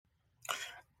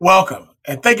Welcome,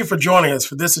 and thank you for joining us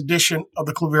for this edition of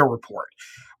the Claville Report,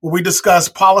 where we discuss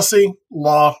policy,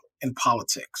 law, and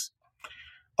politics.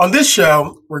 On this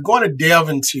show, we're going to delve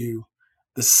into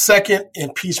the second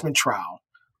impeachment trial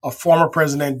of former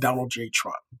President Donald J.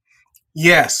 Trump.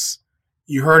 Yes,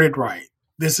 you heard it right.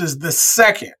 This is the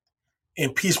second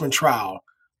impeachment trial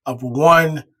of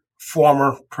one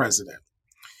former president.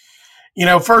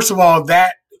 First of all,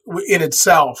 that in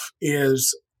itself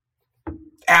is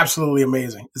absolutely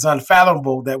amazing. It's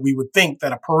unfathomable that we would think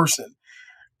that a person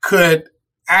could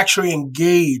actually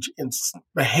engage in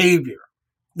behavior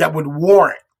that would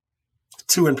warrant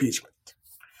two impeachment.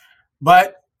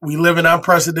 But we live in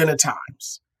unprecedented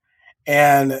times.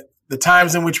 And the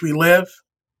times in which we live,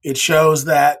 it shows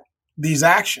that these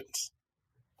actions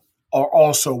are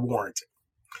also warranted.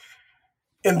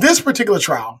 In this particular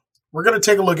trial, we're going to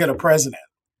take a look at a president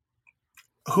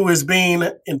who is being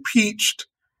impeached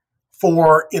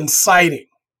for inciting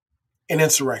an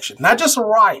insurrection, not just a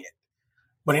riot,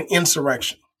 but an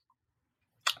insurrection.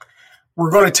 We're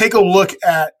going to take a look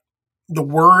at the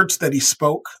words that he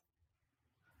spoke,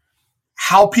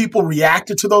 how people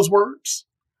reacted to those words,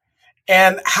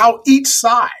 and how each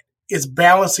side is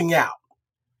balancing out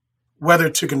whether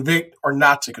to convict or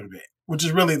not to convict, which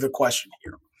is really the question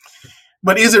here.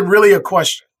 But is it really a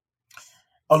question?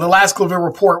 On the last Claville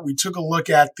Report, we took a look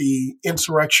at the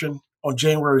insurrection on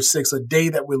January 6th, a day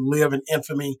that will live in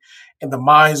infamy in the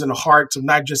minds and the hearts of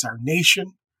not just our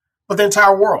nation, but the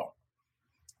entire world.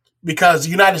 Because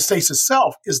the United States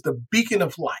itself is the beacon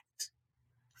of light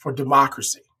for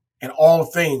democracy and all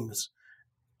things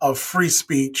of free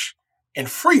speech and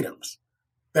freedoms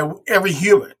that every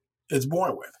human is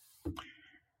born with.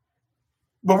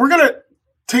 But we're going to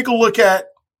take a look at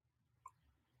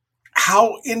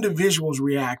how individuals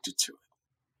reacted to it,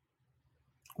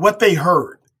 what they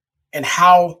heard, and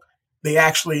how they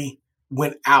actually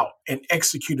went out and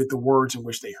executed the words in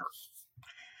which they heard.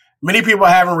 Many people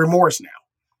are having remorse now.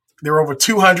 There are over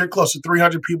 200, close to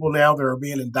 300 people now that are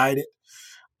being indicted,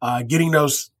 getting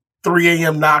those 3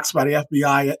 a.m. knocks by the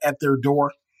FBI at their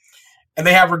door, and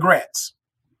they have regrets.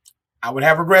 I would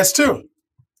have regrets too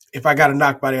if I got a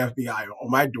knock by the FBI on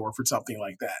my door for something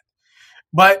like that.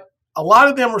 But a lot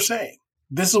of them are saying,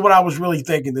 this is what I was really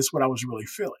thinking, this is what I was really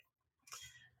feeling.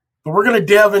 But we're going to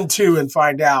delve into and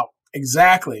find out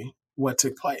exactly what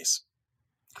took place.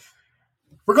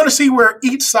 We're going to see where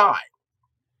each side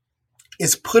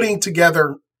is putting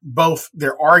together both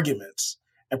their arguments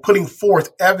and putting forth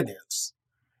evidence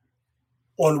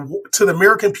to the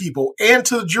American people and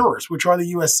to the jurors, which are the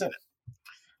U.S. Senate,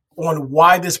 on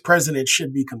why this president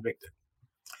should be convicted.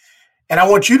 And I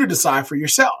want you to decide for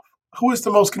yourself, who is the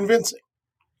most convincing?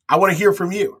 I want to hear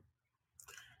from you.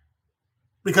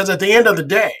 Because at the end of the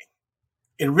day,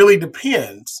 it really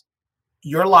depends.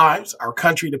 Your lives, our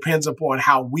country depends upon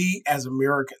how we as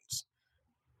Americans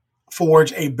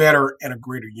forge a better and a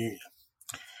greater union.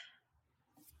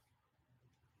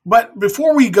 But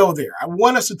before we go there, I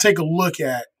want us to take a look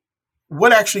at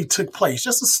what actually took place,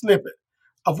 just a snippet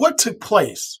of what took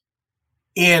place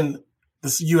in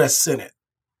the U.S. Senate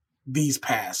these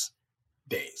past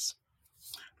days.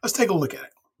 Let's take a look at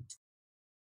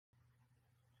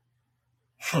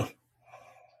it.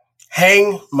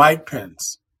 Hang Mike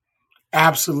Pence.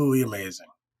 Absolutely amazing.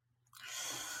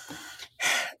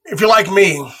 If you're like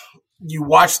me, you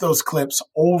watch those clips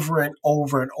over and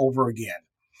over and over again,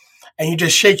 and you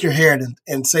just shake your head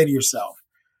and say to yourself,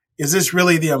 is this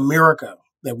really the America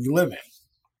that we live in?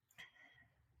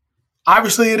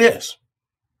 Obviously it is.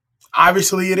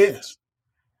 Obviously it is.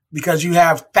 Because you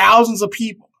have thousands of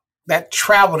people that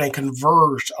traveled and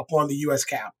converged upon the U.S.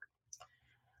 Capitol,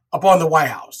 upon the White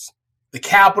House, the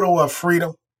capital of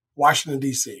freedom, Washington,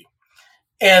 D.C.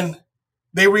 And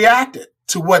they reacted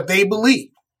to what they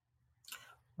believed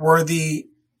were the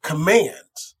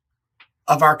commands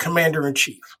of our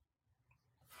commander-in-chief.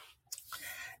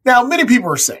 Now, many people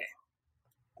are saying,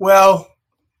 well,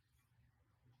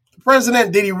 the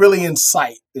president, did he really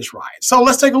incite this riot? So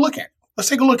let's take a look at it. Let's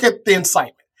take a look at the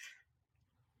incitement.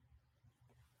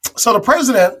 So the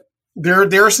president,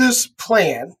 there's this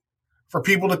plan for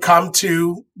people to come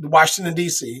to Washington,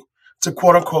 D.C. to,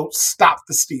 quote unquote, stop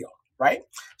the steal, right?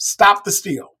 Stop the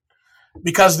steal.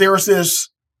 Because there was this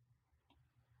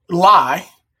lie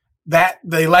that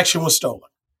the election was stolen.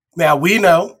 Now, we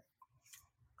know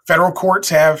federal courts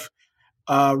have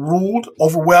ruled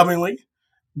overwhelmingly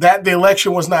that the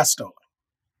election was not stolen.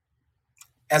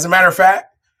 As a matter of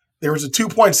fact, there was a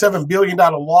 $2.7 billion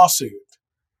lawsuit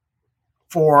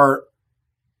for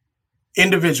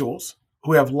individuals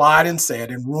who have lied and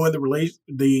said and ruined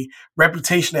the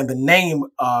reputation and the name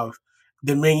of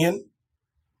Dominion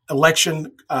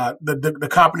election, the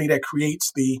company that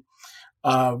creates the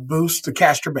booths to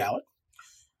cast your ballot,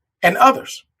 and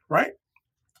others, right?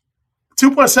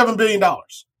 $2.7 billion.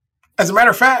 As a matter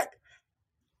of fact,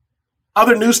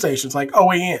 other news stations like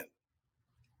OAN,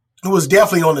 who was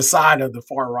definitely on the side of the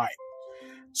far right,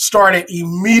 started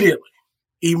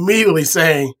immediately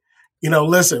saying,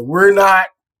 listen, we're not,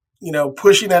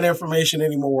 pushing that information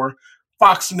anymore.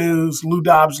 Fox News, Lou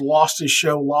Dobbs lost his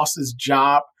show, lost his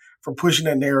job for pushing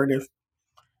that narrative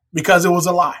because it was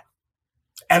a lie.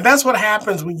 And that's what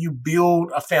happens when you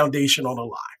build a foundation on a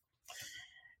lie.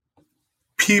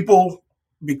 People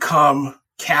become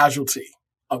casualty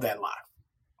of that lie.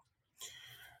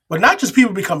 But not just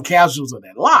people become casualties of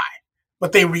that lie,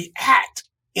 but they react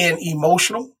in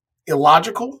emotional,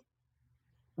 illogical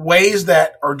ways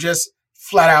that are just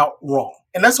flat out wrong.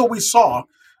 And that's what we saw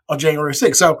on January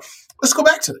 6th. So let's go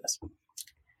back to this.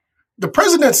 The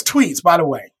president's tweets, by the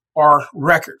way, are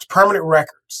records, permanent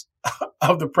records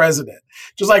of the president,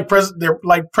 just like they're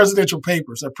like presidential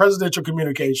papers, they're presidential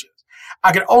communications.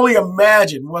 I can only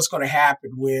imagine what's going to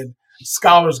happen when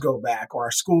scholars go back or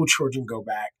our school children go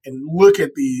back and look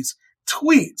at these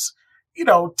tweets,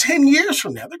 10 years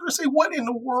from now. They're going to say, what in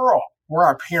the world were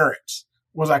our parents,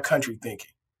 was our country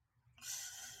thinking?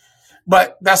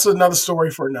 But that's another story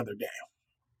for another day.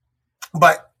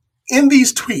 But in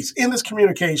these tweets, in this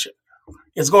communication,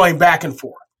 it's going back and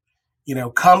forth.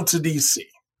 Come to D.C.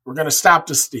 We're going to stop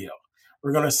the steal.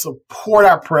 We're going to support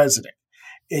our president.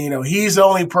 And, he's the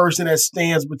only person that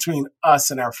stands between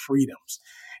us and our freedoms.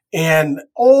 And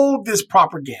all this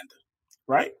propaganda,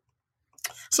 right?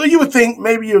 So you would think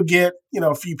maybe you'll get,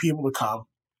 a few people to come.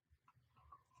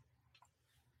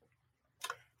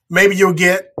 Maybe you'll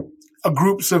get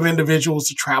groups of individuals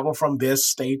to travel from this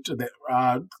state to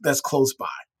that's close by,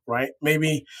 right?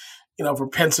 Maybe,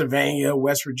 from Pennsylvania,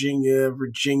 West Virginia,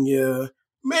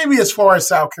 maybe as far as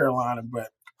South Carolina, but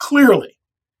clearly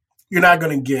you're not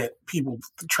going to get people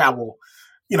to travel,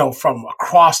 from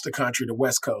across the country to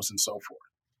West Coast and so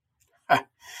forth.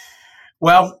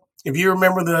 Well, if you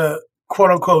remember the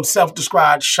quote unquote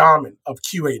self-described shaman of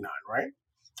QAnon, right?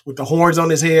 With the horns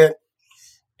on his head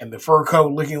and the fur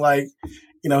coat looking like,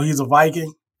 he's a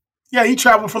Viking. Yeah, he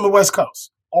traveled from the West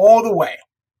Coast all the way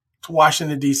to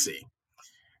Washington, D.C.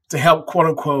 to help, quote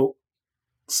unquote,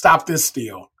 stop this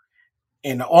steal.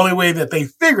 And the only way that they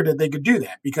figured that they could do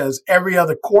that, because every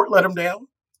other court let them down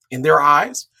in their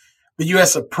eyes, the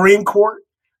U.S. Supreme Court,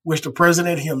 which the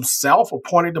president himself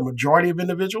appointed the majority of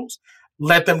individuals,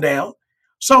 let them down.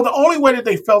 So the only way that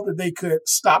they felt that they could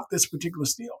stop this particular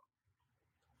steal,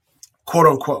 quote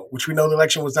unquote, which we know the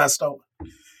election was not stolen,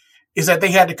 is that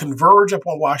they had to converge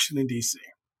upon Washington, D.C.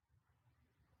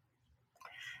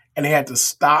 And they had to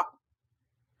stop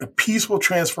the peaceful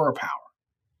transfer of power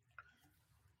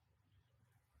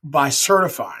by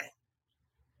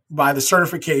the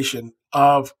certification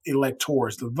of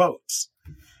electors, the votes,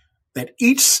 that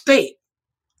each state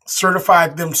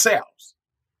certified themselves.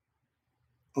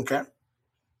 Okay?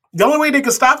 The only way they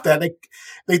could stop that,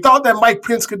 they thought that Mike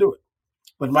Pence could do it.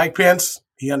 But Mike Pence,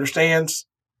 he understands,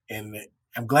 and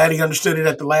I'm glad he understood it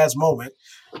at the last moment,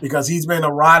 because he's been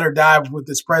a ride or die with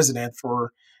this president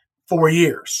for 4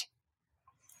 years.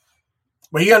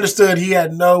 But he understood he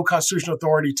had no constitutional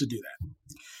authority to do that.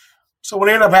 So what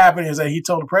ended up happening is that he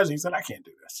told the president, he said, I can't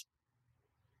do this.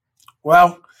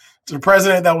 Well, to the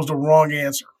president, that was the wrong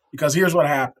answer, because here's what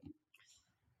happened.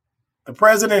 The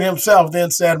president himself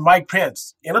then said, Mike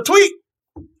Pence, in a tweet,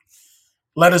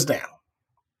 let us down.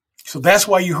 So that's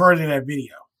why you heard in that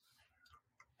video,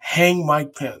 hang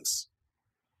Mike Pence.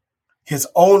 His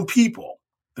own people,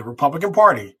 the Republican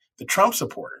Party, the Trump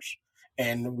supporters,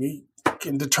 and we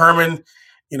can determine,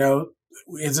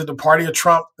 is it the party of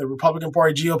Trump, the Republican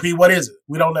Party, GOP? What is it?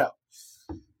 We don't know.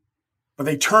 But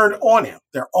they turned on him,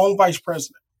 their own vice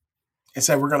president, and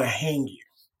said, we're going to hang you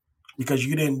because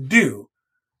you didn't do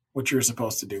what you're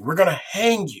supposed to do. We're going to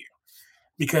hang you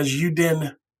because you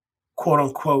didn't, quote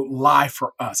unquote, lie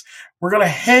for us. We're going to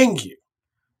hang you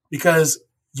because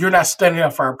you're not standing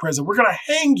up for our president. We're going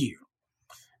to hang you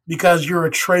because you're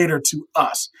a traitor to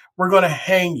us. We're going to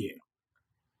hang you.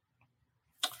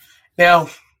 Now,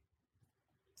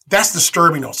 that's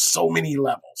disturbing on so many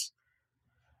levels,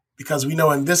 because we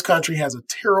know in this country has a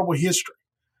terrible history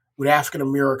with African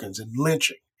Americans and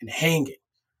lynching and hanging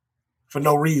for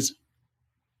no reason.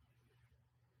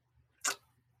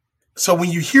 So when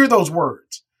you hear those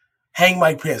words, hang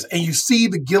Mike Pence, and you see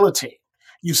the guillotine,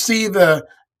 you see the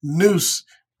noose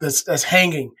that's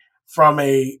hanging from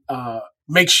a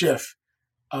makeshift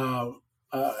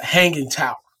hanging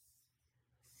tower,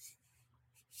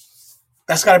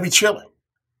 that's got to be chilling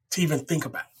to even think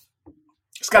about.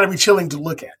 It's got to be chilling to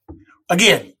look at.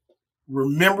 Again,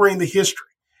 remembering the history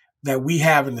that we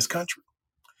have in this country.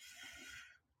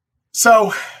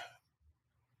 So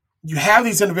you have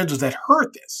these individuals that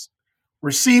heard this,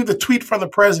 received a tweet from the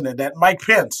president that Mike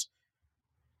Pence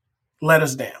let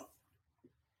us down.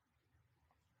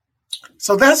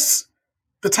 So that's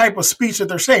the type of speech that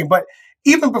they're saying. But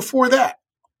even before that,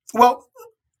 well,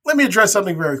 let me address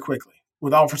something very quickly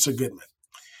with Officer Goodman.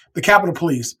 The Capitol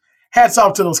Police, hats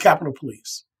off to those Capitol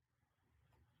Police.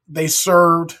 They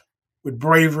served with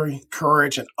bravery,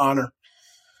 courage, and honor.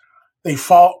 They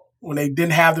fought when they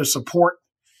didn't have their support.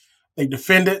 They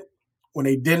defended when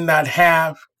they did not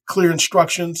have clear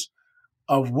instructions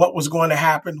of what was going to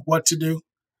happen, what to do.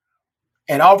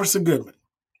 And Officer Goodman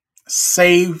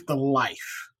saved the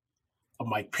life of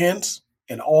Mike Pence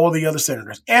and all the other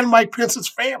senators and Mike Pence's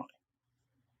family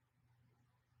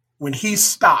when he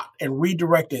stopped and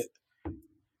redirected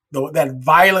that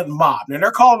violent mob. Now,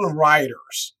 they're calling them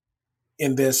rioters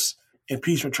in this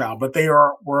impeachment trial, but they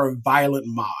were a violent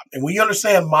mob. And when you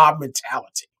understand mob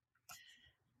mentality,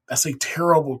 that's a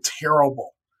terrible,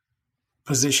 terrible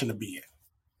position to be in.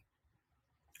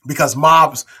 Because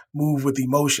mobs move with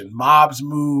emotion. Mobs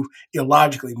move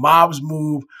illogically. Mobs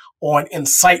move on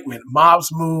incitement. Mobs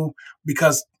move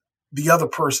because the other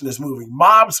person is moving.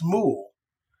 Mobs move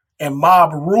and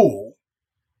mob rule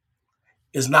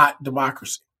is not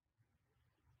democracy.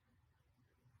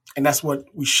 And that's what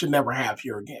we should never have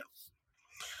here again.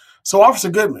 So Officer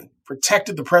Goodman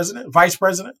protected the president, vice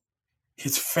president,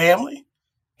 his family,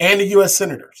 and the U.S.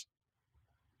 senators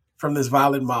from this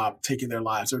violent mob taking their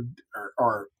lives,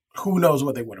 or who knows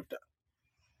what they would have done.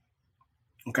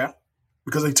 Okay?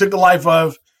 Because they took the life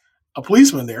of a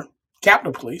policeman there,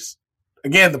 Capitol Police.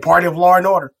 Again, the party of law and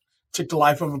order took the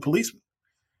life of a policeman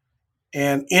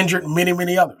and injured many,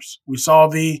 many others. We saw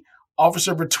the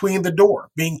officer between the door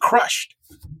being crushed.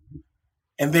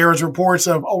 And there was reports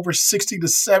of over 60 to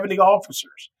 70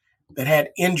 officers that had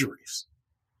injuries,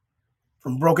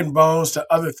 from broken bones to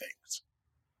other things.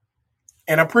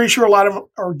 And I'm pretty sure a lot of them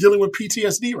are dealing with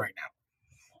PTSD right now.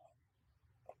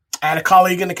 I had a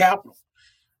colleague in the Capitol,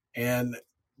 and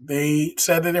they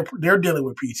said that they're dealing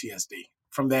with PTSD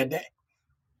from that day.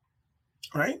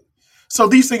 Right? So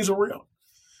these things are real.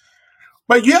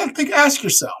 But you have to ask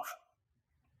yourself,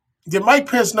 did Mike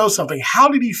Pence know something? How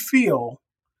did he feel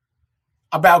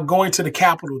about going to the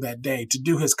Capitol that day to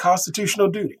do his constitutional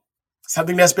duty?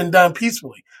 Something that's been done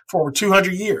peacefully for over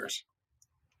 200 years.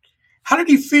 How did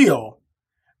he feel?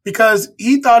 Because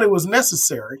he thought it was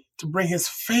necessary to bring his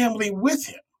family with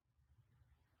him,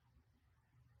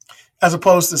 as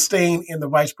opposed to staying in the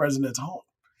vice president's home,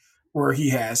 where he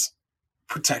has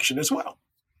protection as well.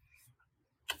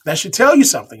 That should tell you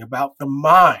something about the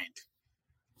mind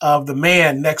of the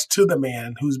man next to the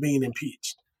man who's being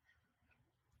impeached.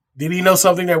 Did he know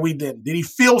something that we didn't? Did he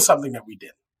feel something that we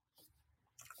didn't?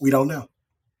 We don't know.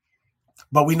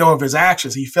 But we know of his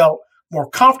actions. He felt more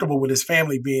comfortable with his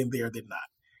family being there than not.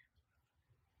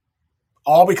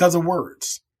 All because of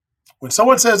words. When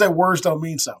someone says that words don't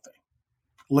mean something,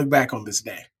 look back on this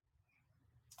day.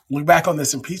 Look back on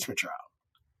this impeachment trial,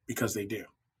 because they do.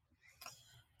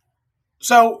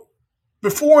 So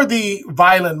before the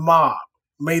violent mob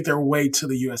made their way to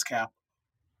the U.S. Capitol,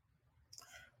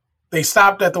 they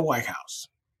stopped at the White House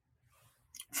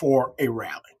for a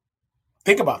rally.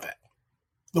 Think about that.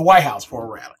 The White House for a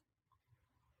rally.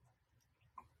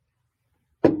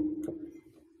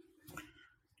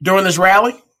 During this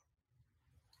rally,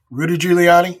 Rudy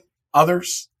Giuliani,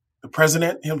 others, the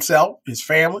president himself, his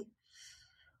family,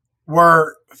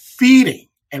 were feeding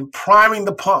and priming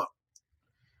the pump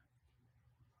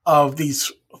of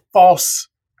these false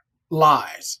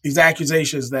lies, these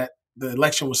accusations that the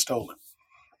election was stolen.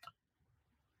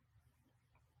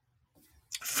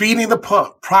 Feeding the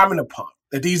pump, priming the pump,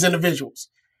 that these individuals,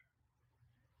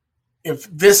 if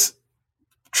this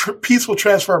peaceful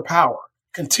transfer of power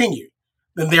continued,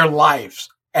 then their lives,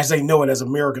 as they know it as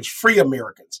Americans, free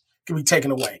Americans, can be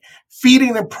taken away.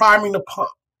 Feeding and priming the pump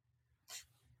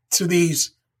to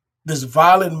this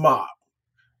violent mob,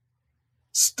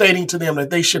 stating to them that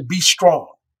they should be strong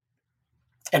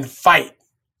and fight,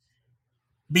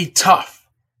 be tough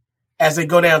as they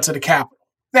go down to the Capitol.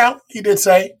 Now, he did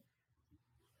say,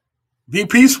 be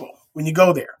peaceful when you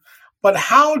go there. But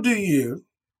how do you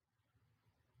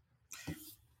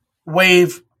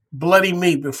wave bloody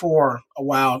meat before a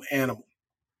wild animal?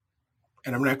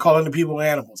 And I'm not calling the people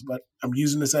animals, but I'm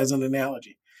using this as an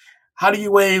analogy. How do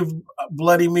you wave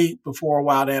bloody meat before a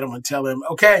wild animal and tell them,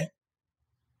 okay,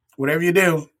 whatever you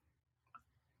do,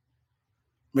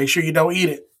 make sure you don't eat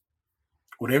it.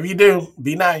 Whatever you do,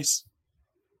 be nice.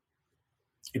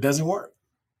 It doesn't work.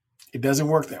 It doesn't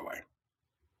work that way.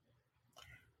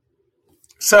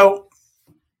 So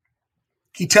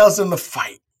he tells them to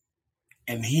fight,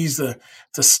 and he's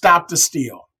to stop the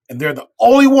steal. And they're the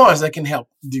only ones that can help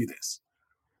do this,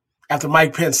 after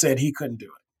Mike Pence said he couldn't do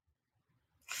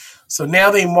it. So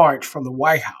now they march from the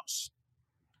White House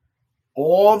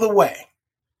all the way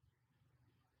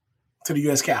to the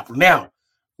U.S. Capitol. Now,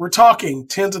 we're talking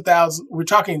tens of thousands. We're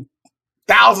talking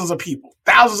thousands of people.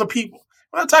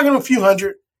 We're not talking a few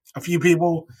hundred, a few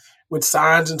people with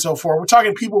signs and so forth. We're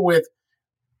talking people with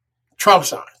Trump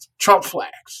signs, Trump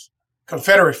flags,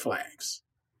 Confederate flags.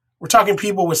 We're talking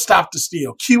people with Stop the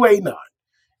Steal, QAnon.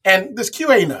 And this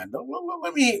QAnon,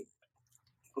 let me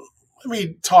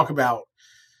talk about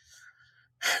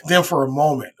them for a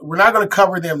moment. We're not going to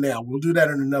cover them now. We'll do that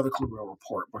in another Clarell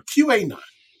report. But QAnon,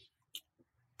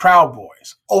 Proud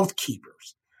Boys, Oath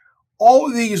Keepers, all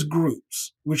of these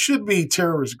groups, which should be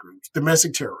terrorist groups,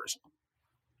 domestic terrorism,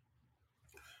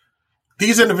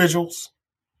 these individuals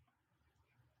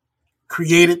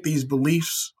created these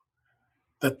beliefs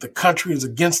that the country is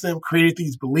against them, created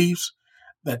these beliefs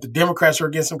that the Democrats are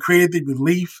against them, created the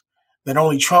belief that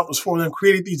only Trump was for them,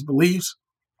 created these beliefs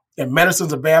that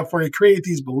medicines are bad for you, created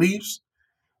these beliefs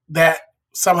that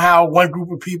somehow one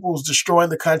group of people is destroying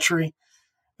the country.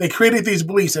 They created these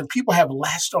beliefs, and people have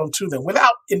latched onto them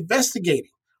without investigating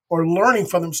or learning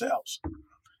for themselves.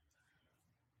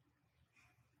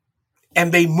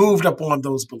 And they moved upon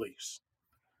those beliefs.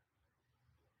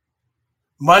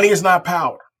 Money is not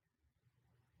power.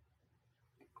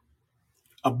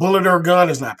 A bullet or a gun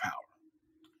is not power.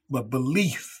 But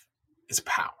belief is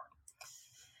power.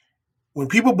 When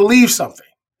people believe something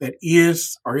that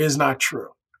is or is not true,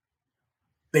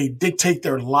 they dictate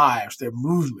their lives, their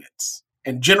movements,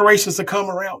 and generations to come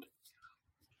around it.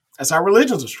 That's how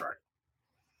religions are started.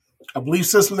 A belief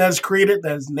system that is created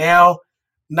that is now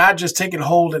not just taking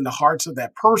hold in the hearts of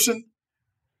that person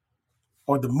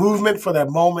or the movement for that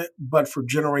moment, but for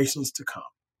generations to come.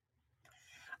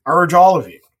 I urge all of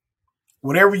you,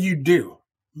 whatever you do,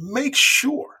 make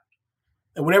sure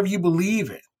that whatever you believe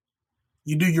in,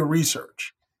 you do your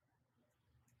research.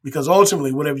 Because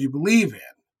ultimately, whatever you believe in,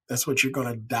 that's what you're going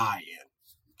to die in.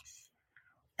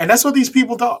 And that's what these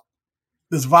people thought,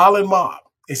 this violent mob.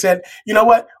 They said, you know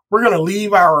what? We're going to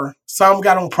leave some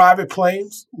got on private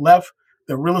planes, left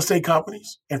the real estate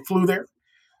companies and flew there.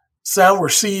 Some were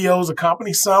CEOs of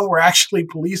companies. Some were actually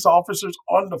police officers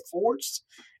on the force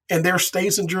in their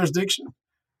states and jurisdiction.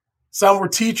 Some were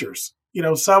teachers.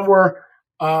 Some were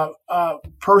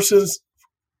persons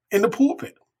in the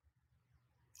pulpit.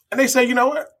 And they say, you know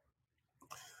what?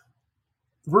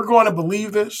 We're going to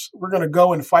believe this. We're going to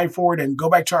go and fight for it and go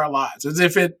back to our lives as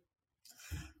if it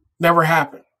never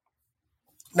happened.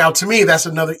 Now, to me, that's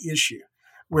another issue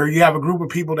where you have a group of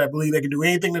people that believe they can do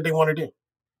anything that they want to do,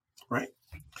 right?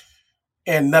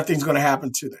 And nothing's going to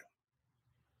happen to them.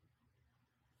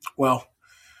 Well,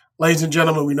 ladies and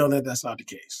gentlemen, we know that that's not the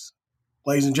case.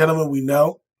 Ladies and gentlemen, we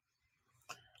know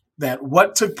that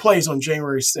what took place on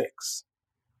January 6th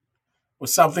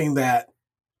was something that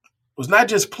was not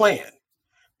just planned,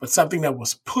 but something that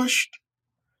was pushed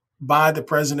by the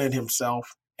president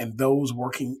himself and those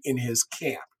working in his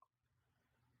camp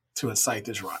to incite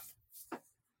this riot.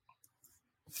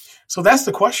 So that's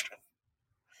the question.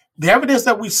 The evidence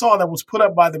that we saw that was put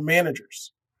up by the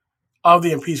managers of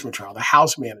the impeachment trial, the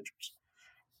House managers,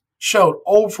 showed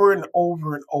over and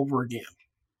over and over again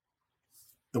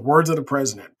the words of the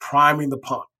president priming the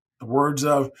pump, the words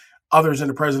of others in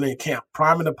the president camp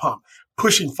priming the pump,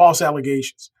 pushing false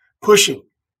allegations, pushing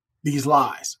these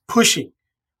lies, pushing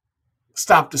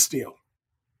Stop the Steal.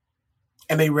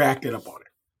 And they reacted upon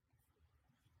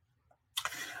it.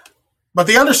 But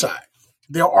the other side,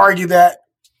 they'll argue that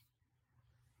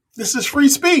this is free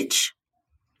speech.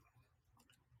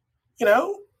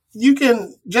 You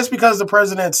can, just because the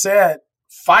president said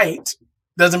fight,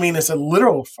 doesn't mean it's a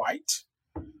literal fight.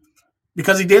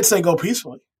 Because he did say go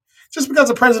peacefully. Just because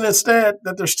the president said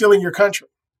that they're stealing your country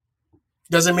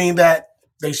doesn't mean that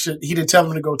he didn't tell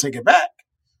them to go take it back.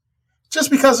 Just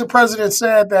because the president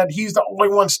said that he's the only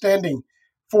one standing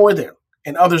for them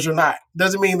and others are not,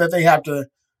 doesn't mean that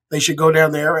they should go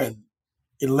down there and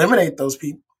eliminate those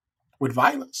people with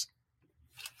violence.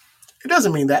 It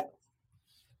doesn't mean that.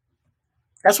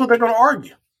 That's what they're going to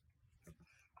argue.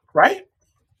 Right?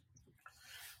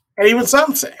 And even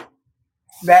some say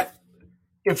that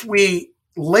if we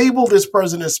label this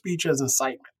president's speech as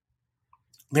incitement,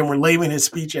 then we're labeling his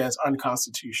speech as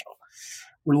unconstitutional.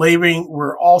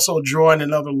 We're also drawing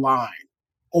another line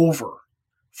over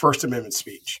First Amendment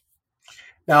speech.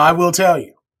 Now, I will tell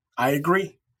you, I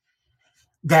agree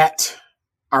that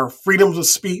our freedoms of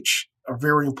speech, are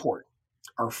very important.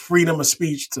 Our freedom of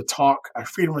speech to talk, our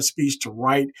freedom of speech to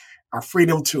write, our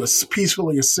freedom to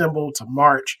peacefully assemble, to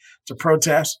march, to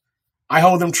protest, I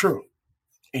hold them true.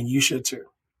 And you should too.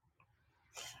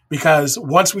 Because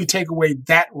once we take away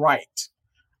that right,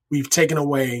 we've taken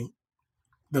away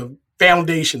the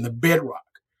foundation, the bedrock,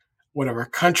 what our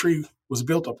country was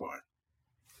built upon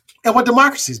and what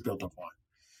democracy is built upon.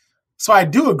 So I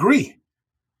do agree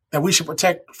that we should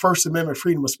protect First Amendment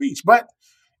freedom of speech, but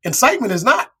incitement is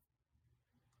not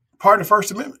part of the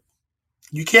First Amendment.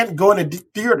 You can't go in a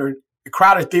theater, a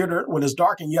crowded theater when it's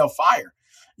dark and yell fire.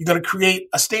 You're going to create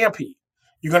a stampede.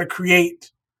 You're going to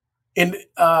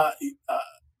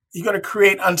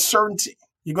create uncertainty.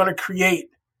 You're going to create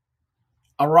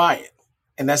a riot.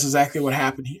 And that's exactly what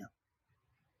happened here.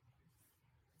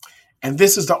 And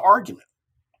this is the argument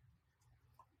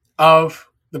of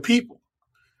the people,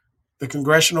 the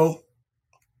congressional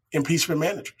impeachment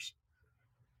managers,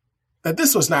 that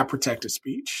this was not protected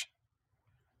speech.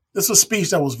 This was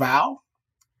speech that was vile.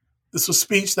 This was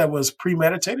speech that was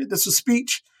premeditated. This was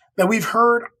speech that we've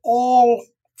heard all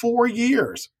 4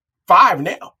 years, 5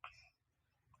 now.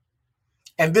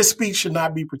 And this speech should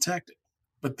not be protected,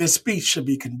 but this speech should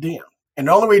be condemned. And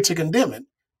the only way to condemn it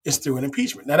is through an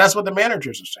impeachment. Now, that's what the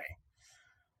managers are saying.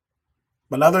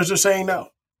 But others are saying no.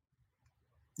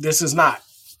 This is not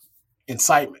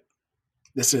incitement.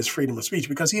 This is freedom of speech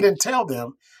because he didn't tell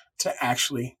them to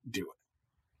actually do it.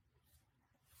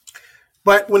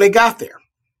 But when they got there,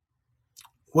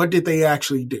 what did they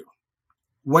actually do?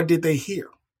 What did they hear?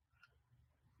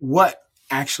 What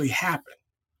actually happened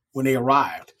when they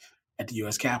arrived at the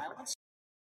U.S. Capitol?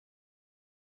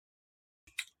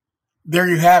 There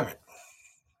you have it.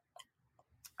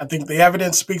 I think the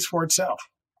evidence speaks for itself.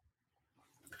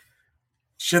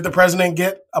 Should the president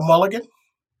get a mulligan?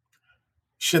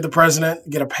 Should the president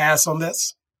get a pass on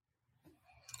this?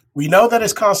 We know that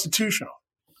it's constitutional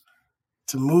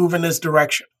to move in this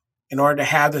direction in order to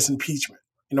have this impeachment,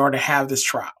 in order to have this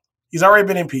trial. He's already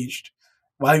been impeached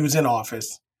while he was in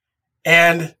office,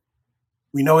 and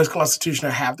we know it's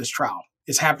constitutional to have this trial.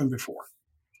 It's happened before.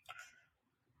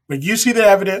 But you see the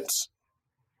evidence.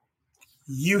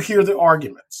 You hear the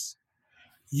arguments.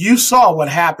 You saw what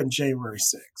happened January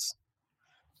 6th.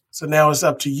 So now it's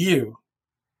up to you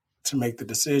to make the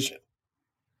decision.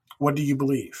 What do you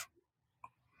believe?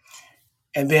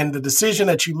 And then the decision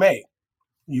that you make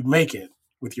it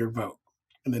with your vote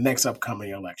in the next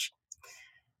upcoming election.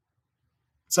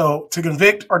 So to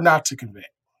convict or not to convict,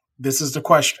 this is the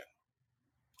question.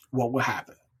 What will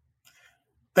happen?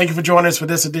 Thank you for joining us for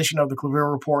this edition of the Clavier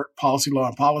Report, Policy, Law,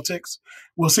 and Politics.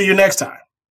 We'll see you next time.